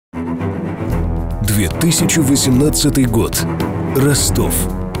2018 год. Ростов.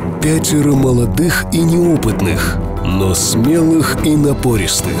 5 молодых и неопытных, но смелых и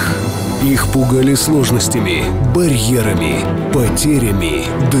напористых. Их пугали сложностями, барьерами, потерями,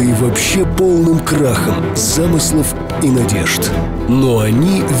 да и вообще полным крахом замыслов и надежд. Но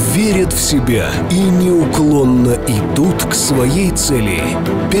они верят в себя и неуклонно идут к своей цели.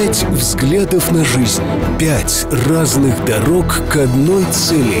 5 взглядов на жизнь, 5 разных дорог к одной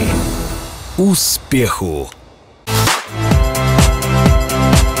цели – успеху.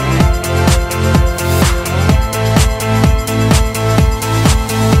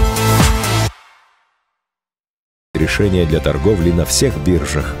 Решения для торговли на всех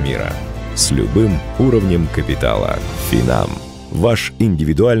биржах мира. С любым уровнем капитала. Финам. Ваш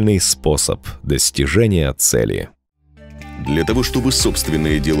индивидуальный способ достижения цели. Для того, чтобы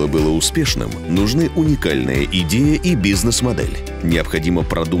собственное дело было успешным, нужны уникальная идея и бизнес-модель. Необходимо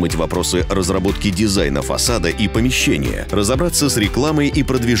продумать вопросы разработки дизайна фасада и помещения, разобраться с рекламой и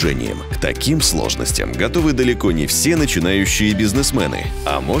продвижением. К таким сложностям готовы далеко не все начинающие бизнесмены.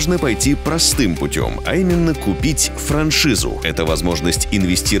 А можно пойти простым путем, а именно купить франшизу. Это возможность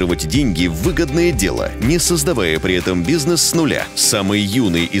инвестировать деньги в выгодное дело, не создавая при этом бизнес с нуля. Самый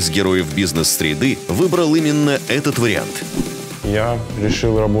юный из героев бизнес-среды выбрал именно этот вариант. Я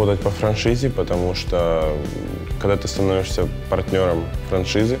решил работать по франшизе, потому что когда ты становишься партнером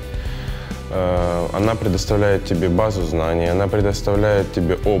франшизы, она предоставляет тебе базу знаний, она предоставляет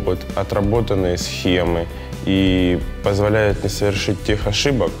тебе опыт, отработанные схемы и позволяет не совершить тех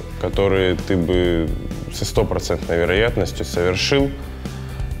ошибок, которые ты бы со 100% вероятностью совершил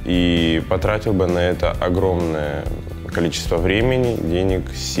и потратил бы на это огромное количество времени,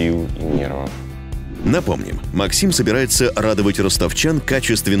 денег, сил и нервов. Напомним, Максим собирается радовать ростовчан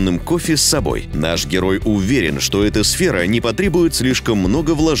качественным кофе с собой. Наш герой уверен, что эта сфера не потребует слишком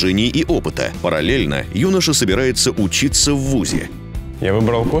много вложений и опыта. Параллельно юноша собирается учиться в вузе. Я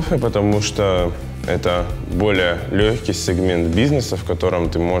выбрал кофе, потому что это более легкий сегмент бизнеса, в котором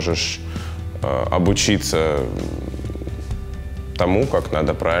ты можешь обучиться тому, как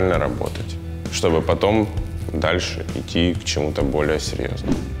надо правильно работать, чтобы потом дальше идти к чему-то более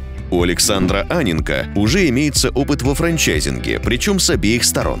серьезному. У Александра Аненко уже имеется опыт во франчайзинге, причем с обеих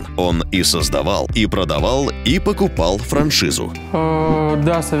сторон. Он и создавал, и продавал, и покупал франшизу.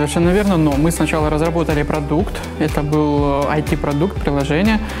 Да, совершенно верно, но мы сначала разработали продукт, это был IT-продукт,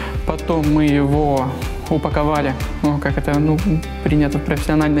 приложение, потом мы его упаковали, как это принято в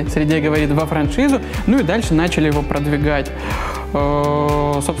профессиональной среде говорит, во франшизу, и дальше начали его продвигать.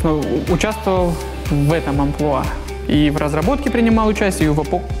 Собственно, участвовал в этом амплуа. И в разработке принимал участие, и в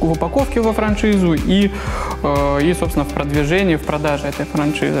упаковке во франшизу, и собственно, в продвижении, в продаже этой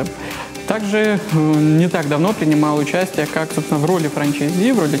франшизы. Также не так давно принимал участие собственно, в роли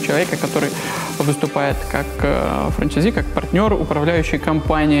франчайзи, в роли человека, который выступает как франчайзи, как партнер управляющей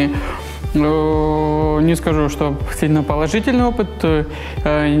компании. Не скажу, что сильно положительный опыт,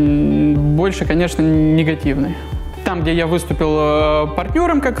 больше, конечно, негативный. Там, где я выступил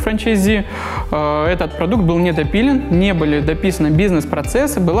партнером как франчайзи, этот продукт был недопилен, не были дописаны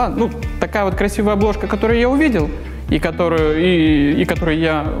бизнес-процессы, была такая вот красивая обложка, которую я увидел и которую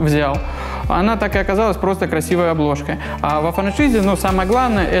я взял. Она так и оказалась просто красивой обложкой. А во франшизе, самое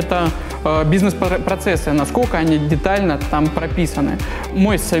главное, это бизнес-процессы, насколько они детально там прописаны.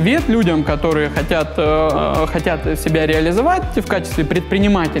 Мой совет людям, которые хотят себя реализовать в качестве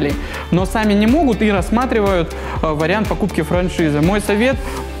предпринимателей, но сами не могут и рассматривают вариант покупки франшизы. Мой совет: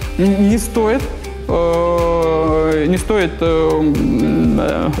 не стоит,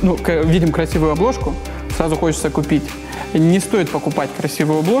 видим красивую обложку, сразу хочется купить. Не стоит покупать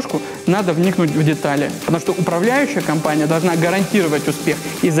красивую обложку, надо вникнуть в детали. Потому что управляющая компания должна гарантировать успех.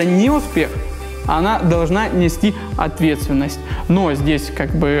 И за неуспех она должна нести ответственность. Но здесь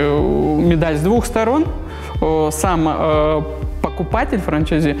медаль с двух сторон. Сам покупатель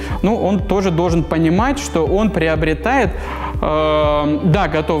франчайзи, он тоже должен понимать, что он приобретает,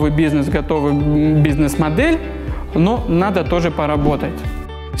 готовый бизнес, готовую бизнес-модель, но надо тоже поработать.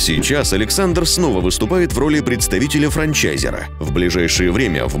 Сейчас Александр снова выступает в роли представителя франчайзера. В ближайшее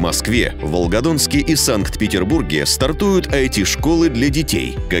время в Москве, Волгодонске и Санкт-Петербурге стартуют IT-школы для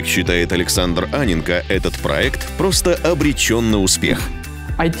детей. Как считает Александр Аненко, этот проект просто обречен на успех.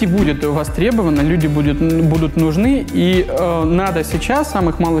 IT будет востребовано, люди будут нужны, и надо сейчас, с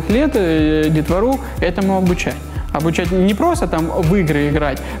самых малых лет, детвору этому обучать. Обучать не просто там в игры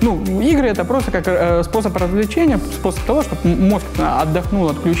играть. Ну, игры это просто как способ развлечения, способ того, чтобы мозг отдохнул,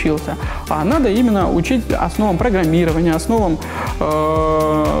 отключился. А надо именно учить основам программирования, основам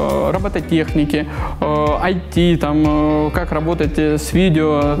робототехники, IT, там, как работать с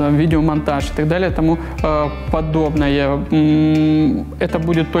видео, там, видеомонтаж и так далее, и тому подобное. Это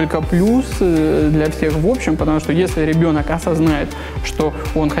будет только плюс для всех в общем, потому что если ребенок осознает, что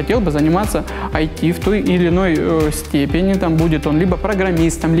он хотел бы заниматься IT в той или иной степени, там будет он либо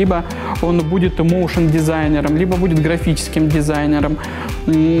программистом, либо он будет моушн-дизайнером, либо будет графическим дизайнером,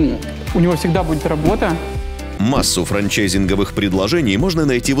 у него всегда будет работа. Массу франчайзинговых предложений можно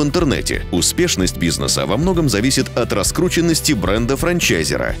найти в интернете. Успешность бизнеса во многом зависит от раскрученности бренда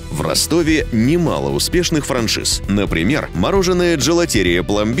франчайзера. В Ростове немало успешных франшиз. Например, мороженое «Джелатерия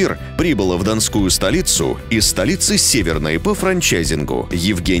Пломбир» прибыло в донскую столицу из столицы Северной по франчайзингу.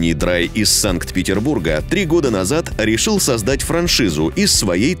 Евгений Драй из Санкт-Петербурга 3 года назад решил создать франшизу из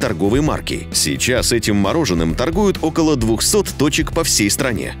своей торговой марки. Сейчас этим мороженым торгуют около 200 точек по всей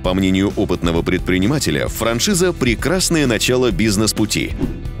стране. По мнению опытного предпринимателя, франшиза – прекрасное начало бизнес-пути.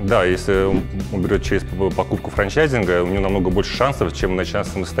 Да, если он берет через покупку франчайзинга, у него намного больше шансов, чем начинать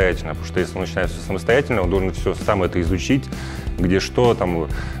самостоятельно. Потому что если он начинает все самостоятельно, он должен все сам это изучить, где что, там,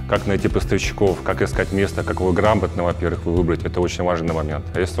 как найти поставщиков, как искать место, как его грамотно, во-первых, выбрать. Это очень важный момент.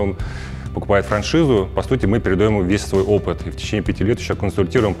 А если он покупает франшизу, по сути, мы передаем ему весь свой опыт. И в течение 5 лет еще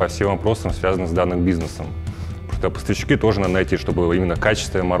консультируем по всем вопросам, связанным с данным бизнесом. Поставщики тоже надо найти, чтобы именно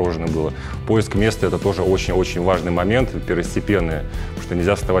качественное мороженое было. Поиск места – это тоже очень-очень важный момент, первостепенный, потому что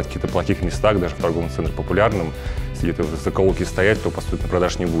нельзя вставать в каких-то плохих местах, даже в торговом центре популярном. Если где-то в закоулке стоять, то, по сути,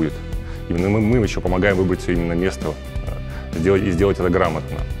 продаж не будет. Именно мы еще помогаем выбрать все именно место и сделать это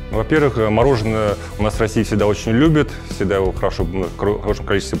грамотно. Во-первых, мороженое у нас в России всегда очень любят, всегда его в хорошем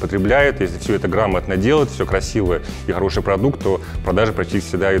количестве потребляют. Если все это грамотно делать, все красиво и хороший продукт, то продажи практически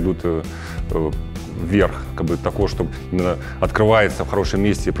всегда идут вверх, как бы такого, чтобы именно открывается в хорошем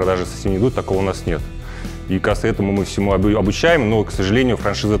месте и продажи совсем не идут, такого у нас нет. И, кажется, этому мы всему обучаем, но, к сожалению,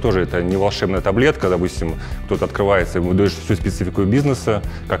 франшиза тоже это не волшебная таблетка. Допустим, кто-то открывается, ему даешь всю специфику бизнеса,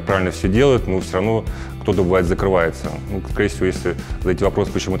 как правильно все делать, но все равно кто-то, бывает, закрывается. Ну, скорее всего, если задать вопрос,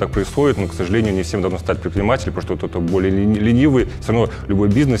 почему так происходит, но, к сожалению, не всем должно стать предпринимателем, потому что кто-то более ленивый. Все равно в любой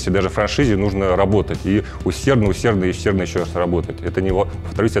бизнесе, даже в франшизе, нужно работать и усердно еще раз работать. Это не,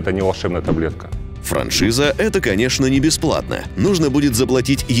 повторюсь, это не волшебная таблетка. Франшиза – это, конечно, не бесплатно. Нужно будет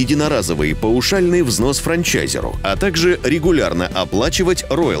заплатить единоразовый паушальный взнос франчайзеру, а также регулярно оплачивать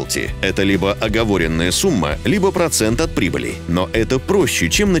роялти. Это либо оговоренная сумма, либо процент от прибыли. Но это проще,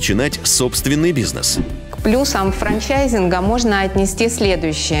 чем начинать собственный бизнес. К плюсам франчайзинга можно отнести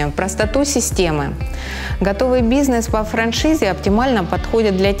следующее. Простоту системы. Готовый бизнес по франшизе оптимально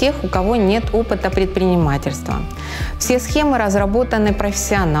подходит для тех, у кого нет опыта предпринимательства. Все схемы разработаны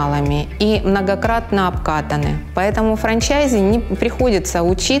профессионалами и многократно обкатаны, поэтому франчайзе не приходится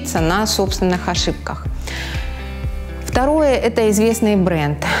учиться на собственных ошибках. Второе – это известный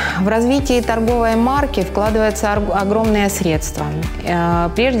бренд. В развитие торговой марки вкладываются огромные средства.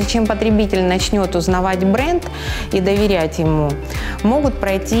 Прежде чем потребитель начнет узнавать бренд и доверять ему, могут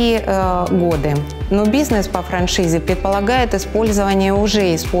пройти годы. Но бизнес по франшизе предполагает использование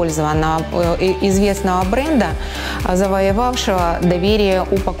уже использованного известного бренда, завоевавшего доверие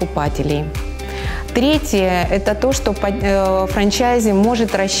у покупателей. Третье – это то, что франчайзи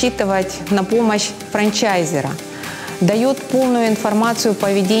может рассчитывать на помощь франчайзера. Дает полную информацию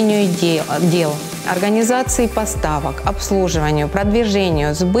по ведению дел, организации поставок, обслуживанию,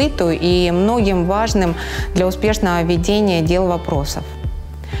 продвижению, сбыту и многим важным для успешного ведения дел вопросов.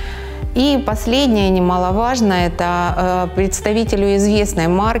 И последнее, немаловажно, это представителю известной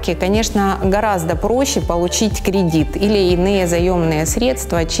марки, конечно, гораздо проще получить кредит или иные заемные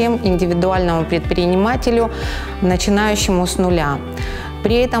средства, чем индивидуальному предпринимателю, начинающему с нуля.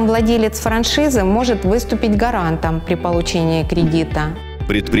 При этом владелец франшизы может выступить гарантом при получении кредита.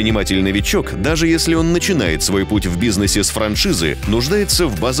 Предприниматель-новичок, даже если он начинает свой путь в бизнесе с франшизы, нуждается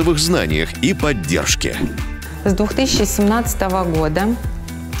в базовых знаниях и поддержке. С 2017 года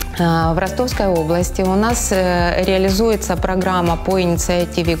в Ростовской области у нас реализуется программа по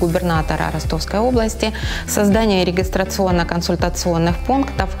инициативе губернатора Ростовской области создания регистрационно-консультационных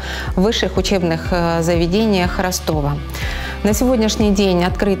пунктов в высших учебных заведениях Ростова. На сегодняшний день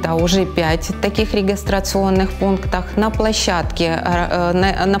открыто уже 5 таких регистрационных пунктов. На площадке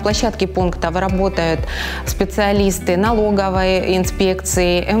пунктов работают специалисты налоговой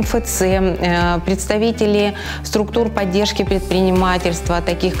инспекции, МФЦ, представители структур поддержки предпринимательства,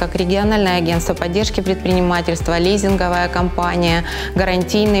 таких как региональное агентство поддержки предпринимательства, лизинговая компания,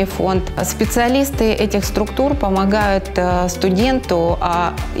 гарантийный фонд. Специалисты этих структур помогают студенту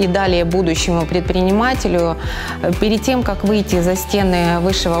и далее будущему предпринимателю перед тем, как выйти за стены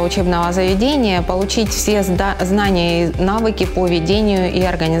высшего учебного заведения, получить все знания и навыки по ведению и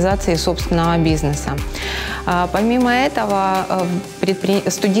организации собственного бизнеса. Помимо этого,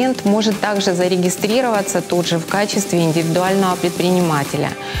 студент может также зарегистрироваться тут же в качестве индивидуального предпринимателя.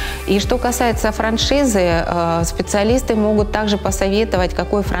 И что касается франшизы, специалисты могут также посоветовать,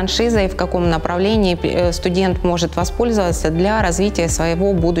 какой франшизой, в каком направлении студент может воспользоваться для развития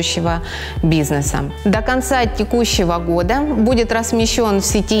своего будущего бизнеса. До конца текущего года будет размещен в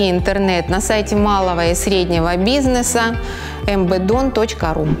сети интернет на сайте малого и среднего бизнеса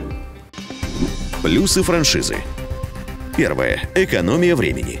mbdon.ru. Плюсы франшизы. Первое. Экономия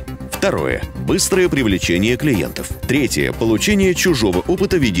времени. Второе. Быстрое привлечение клиентов. Третье. Получение чужого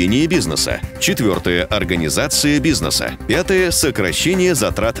опыта ведения бизнеса. Четвертое. Организация бизнеса. Пятое. Сокращение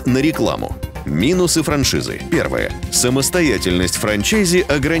затрат на рекламу. Минусы франшизы. Первое. Самостоятельность франчайзи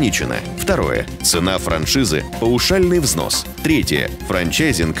ограничена. Второе. Цена франшизы – паушальный взнос. Третье.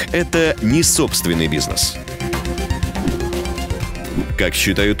 Франчайзинг – это не собственный бизнес. Как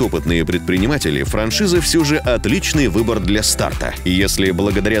считают опытные предприниматели, франшиза все же отличный выбор для старта. И если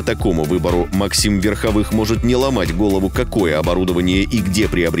благодаря такому выбору Максим Верховых может не ломать голову, какое оборудование и где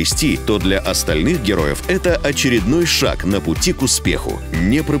приобрести, то для остальных героев это очередной шаг на пути к успеху.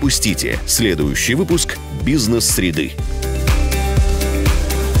 Не пропустите следующий выпуск «Бизнес-среды».